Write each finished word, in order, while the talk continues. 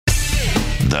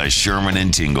The Sherman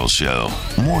and Tingle Show.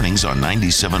 Mornings on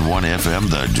 97.1 FM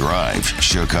The Drive,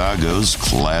 Chicago's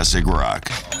classic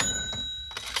rock.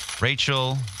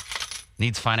 Rachel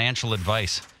needs financial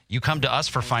advice. You come to us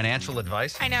for financial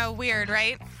advice? I know, weird,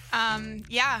 right?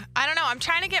 Yeah, I don't know. I'm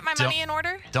trying to get my money in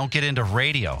order. Don't get into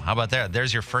radio. How about that?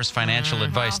 There's your first financial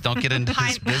advice. Don't get into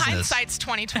this business. Hindsight's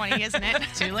 20/20, isn't it?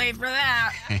 Too late for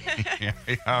that.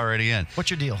 You're already in. What's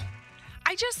your deal?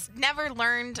 I just never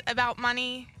learned about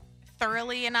money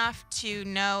thoroughly enough to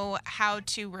know how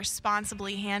to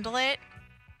responsibly handle it.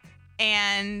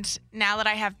 And now that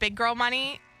I have big girl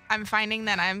money, I'm finding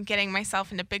that I'm getting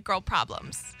myself into big girl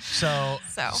problems. So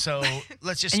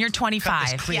let's just And you're 25.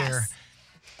 cut this clear. Yes.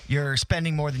 You're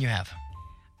spending more than you have.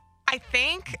 I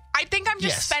think I'm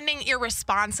just spending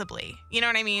irresponsibly. You know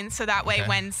what I mean? So that way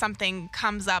when something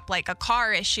comes up like a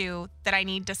car issue that I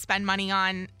need to spend money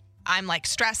on, I'm like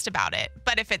stressed about it.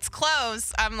 But if it's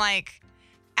clothes, I'm like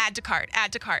add to cart.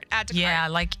 Yeah,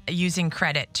 like using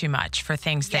credit too much for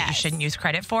things that you shouldn't use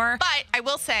credit for. But I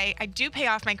will say I do pay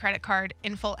off my credit card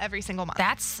in full every single month.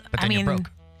 But then you're broke.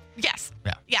 Yes.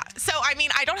 Yeah. So, I mean,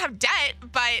 I don't have debt,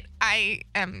 but I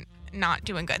am not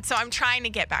doing good. So I'm trying to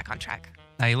get back on track.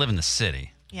 Now, you live in the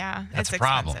city. Yeah. That's it's a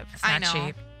problem. expensive. It's not I know.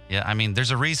 cheap. Yeah, I mean,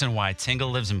 there's a reason why Tingle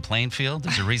lives in Plainfield.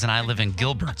 There's a reason I live in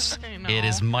Gilbert's. I know. It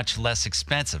is much less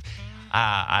expensive.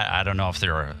 I don't know if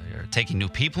they're taking new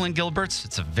people in Gilbert's.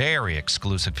 It's a very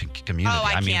exclusive community. Oh,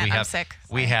 I mean, can't. I'm sick.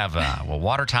 We have a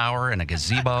water tower and a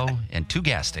gazebo and 2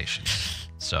 gas stations.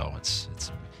 So it's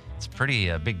pretty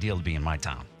big deal to be in my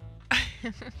town.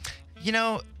 You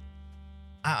know,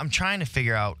 I'm trying to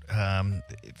figure out.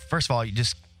 First of all, you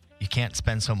can't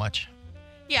spend so much.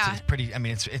 Yeah. It's pretty. I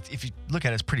mean, it's if you look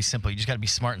at it, it's pretty simple. You just got to be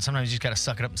smart, and sometimes you just got to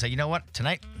suck it up and say, you know what,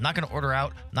 tonight I'm not going to order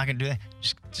out. I'm not going to do that.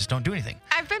 Just don't do anything.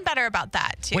 I've been better about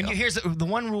that, too. Here's the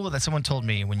one rule that someone told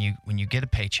me when you get a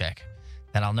paycheck,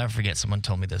 that I'll never forget. Someone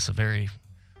told me this. A very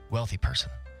wealthy person.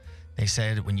 They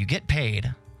said, when you get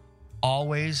paid,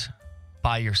 always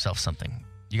buy yourself something.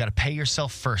 You got to pay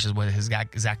yourself first, is what his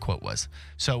exact quote was.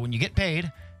 So when you get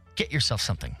paid, get yourself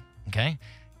something. Okay.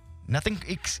 Nothing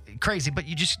crazy, but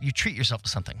you treat yourself to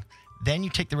something. Then you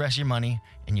take the rest of your money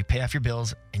and you pay off your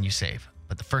bills and you save.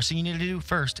 But the first thing you need to do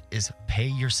first is pay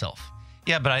yourself.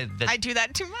 Yeah, but I do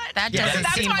that too much. That doesn't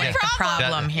seem like the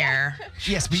problem here.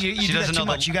 Yes, but you do that too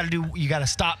much. You got to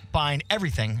stop buying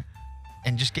everything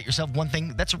and just get yourself one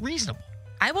thing that's reasonable.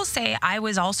 I will say I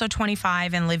was also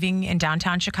 25 and living in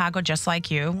downtown Chicago, just like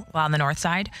you, on the north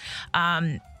side.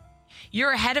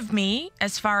 You're ahead of me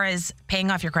as far as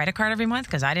paying off your credit card every month,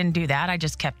 because I didn't do that. I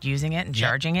just kept using it and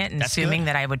charging it and assuming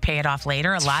that I would pay it off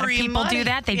later. A lot of people do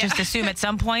that. They just assume at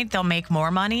some point they'll make more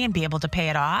money and be able to pay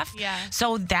it off. Yeah.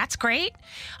 So that's great.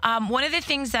 One of the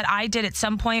things that I did at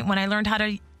some point when I learned how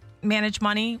to manage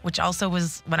money, which also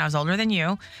was when I was older than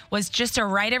you, was just to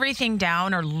write everything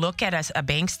down or look at a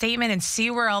bank statement and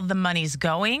see where all the money's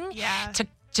going. Yeah.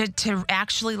 To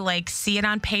actually like see it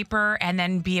on paper and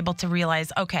then be able to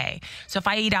realize, okay, so if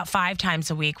I eat out 5 times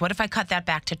a week, what if I cut that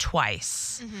back to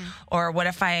twice? Mm-hmm. Or what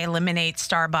if I eliminate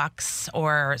Starbucks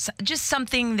or just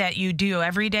something that you do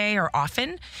every day or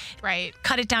often? Right.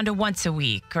 Cut it down to once a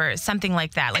week or something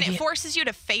like that. And it forces you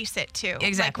to face it too.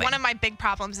 Exactly. Like one of my big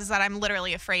problems is that I'm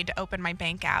literally afraid to open my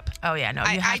bank app. Oh yeah, no,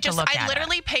 you have to look at it. I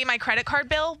literally pay my credit card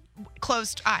bill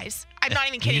closed eyes. I'm not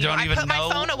even kidding you. I put my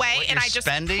phone away and I just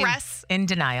press. In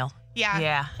denial.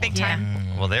 Yeah. Big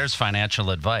time. Well, there's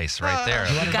financial advice right there.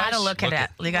 You got to look at it.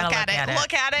 You got to look at it.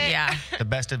 Look at it. Yeah. The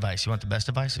best advice. You want the best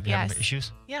advice if you have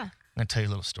issues? Yeah. I'm going to tell you a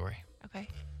little story. Okay.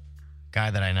 Guy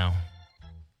that I know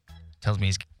tells me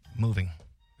he's moving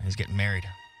and he's getting married.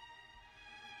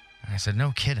 And I said,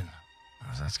 no kidding. I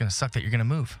was, that's going to suck that you're going to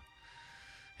move.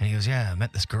 And he goes, yeah, I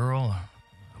met this girl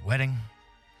at a wedding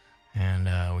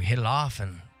and we hit it off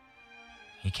and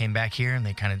he came back here and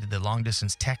they kind of did the long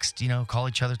distance text, call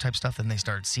each other type stuff. Then they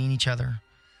started seeing each other,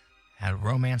 had a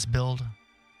romance build.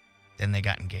 Then they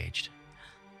got engaged.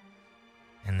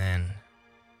 And then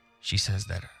she says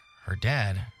that her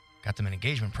dad got them an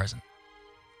engagement present.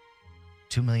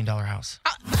 $2 million house.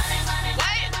 What?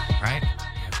 Right?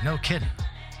 No kidding.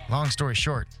 Long story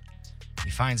short,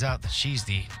 he finds out that she's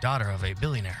the daughter of a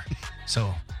billionaire.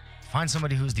 So find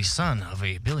somebody who's the son of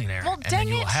a billionaire, and then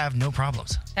you will have no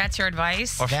problems. That's your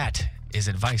advice? That is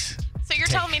advice. So you're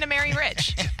telling me to marry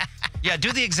rich? Yeah,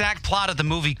 do the exact plot of the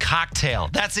movie Cocktail.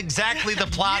 That's exactly the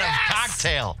plot of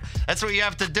Cocktail. That's what you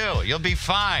have to do. You'll be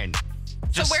fine.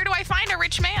 So where do I find a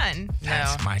rich man?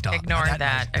 That's my dog. Ignore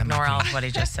that. Ignore all of what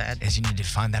he just said. Is you need to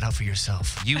find that out for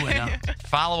yourself. You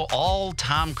follow all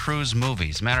Tom Cruise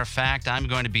movies. Matter of fact, I'm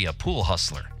going to be a pool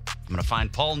hustler. I'm going to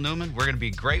find Paul Newman. We're going to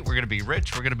be great. We're going to be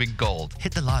rich. We're going to be gold.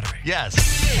 Hit the lottery. Yes.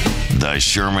 The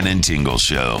Sherman and Tingle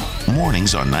Show.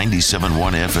 Mornings on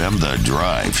 97.1 FM The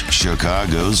Drive,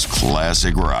 Chicago's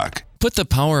classic rock. Put the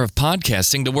power of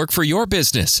podcasting to work for your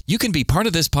business. You can be part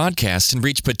of this podcast and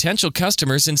reach potential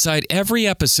customers inside every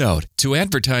episode. To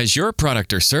advertise your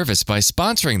product or service by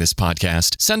sponsoring this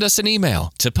podcast, send us an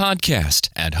email to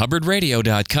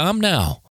podcast@hubbardradio.com now.